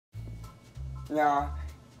Y'all,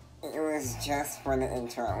 it was just for the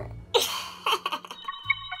intro.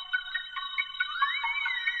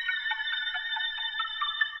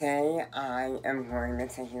 Today, I am going to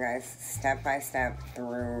take you guys step by step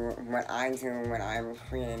through what I do when I'm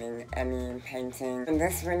creating any painting. In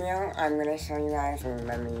this video, I'm going to show you guys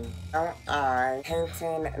how I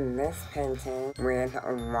painted this painting with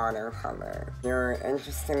watercolor. If you're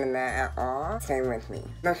interested in that at all, stay with me.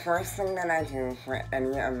 The first thing that I do for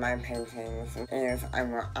any of my paintings is I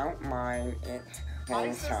will outline it.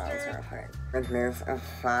 James Charles real quick. With this a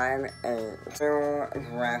 5/8 still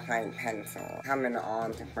graphite pencil. Come in all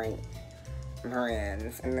different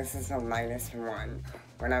brands. And this is the lightest one.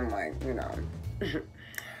 When I'm like, you know,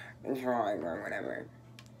 drawing or whatever.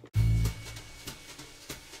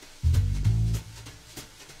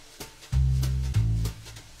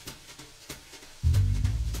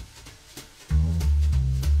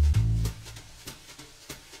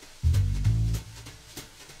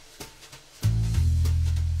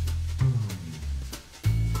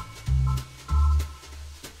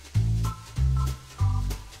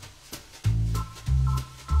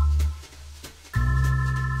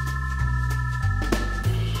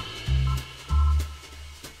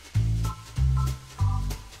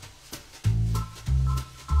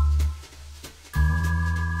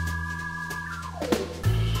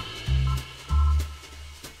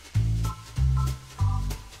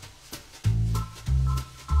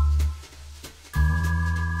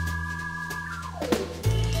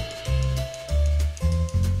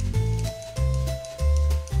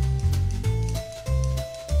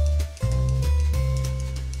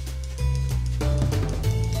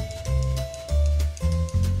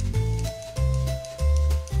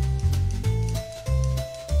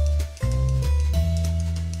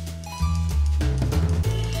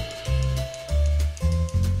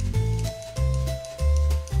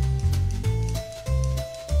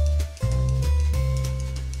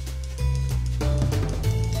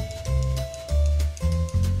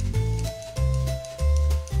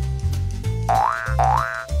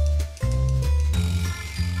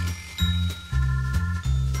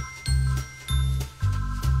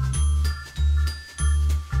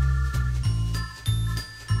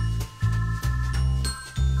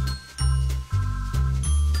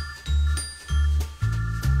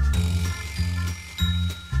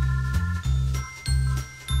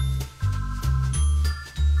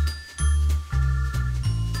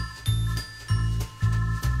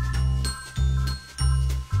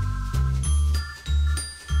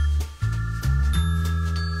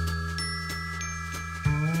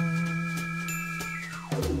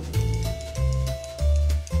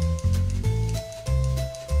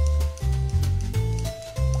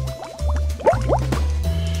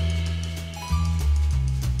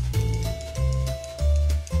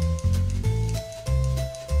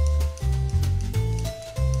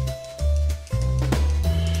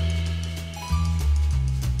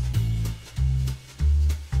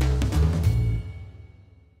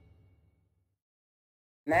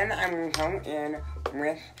 Then I'm going to go in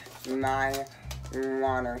with my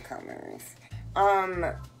watercolors.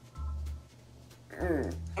 I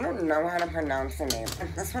don't know how to pronounce the name.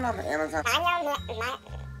 This one off of Amazon.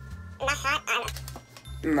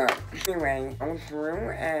 But anyway, go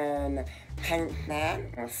through and paint that.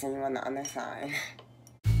 We'll see you on the other side.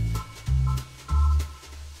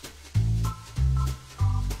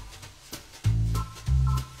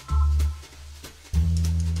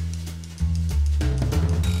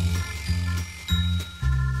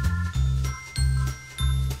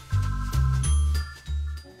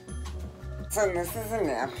 So this is a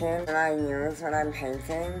napkin that I use when I'm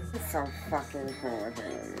painting. It's so fucking cool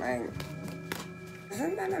looking. Like,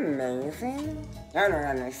 isn't that amazing? I don't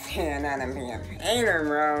understand how to be a painter,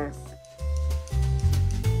 bro.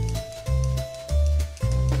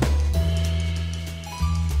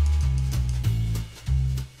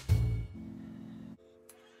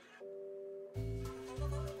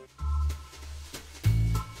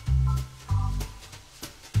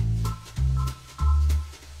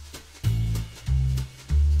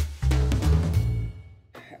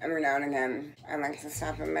 Every now and again, I like to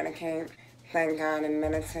stop and medicate. Thank God and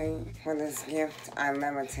meditate. For this gift, I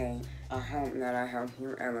levitate. I hope that I help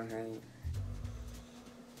you elevate.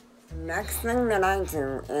 Next thing that I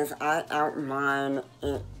do is I outline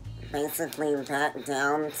it basically back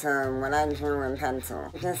down to what I drew in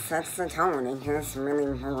pencil. It just sets the tone. It just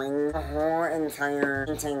really brings the whole entire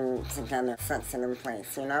painting together, sets it in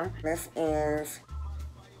place, you know? This is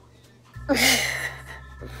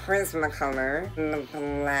Prismacolor, the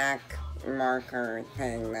black marker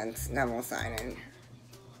thing that's double-sided.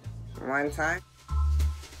 One side,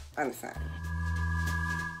 other side.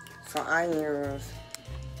 So I use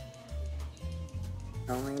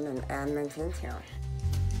go in and add my detail.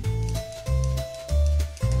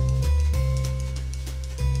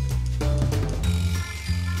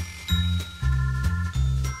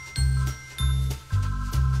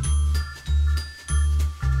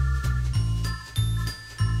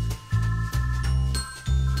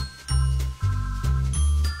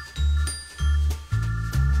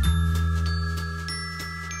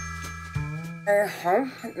 I hope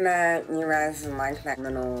that you guys like that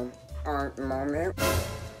little art moment.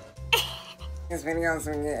 This video's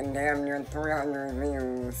been getting damn near 300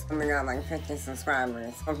 views. And we got like 50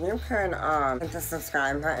 subscribers. So if you could hit the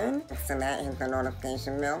subscribe button, next to that hit the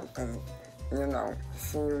notification bell, cause you know,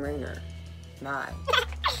 see you later. Bye.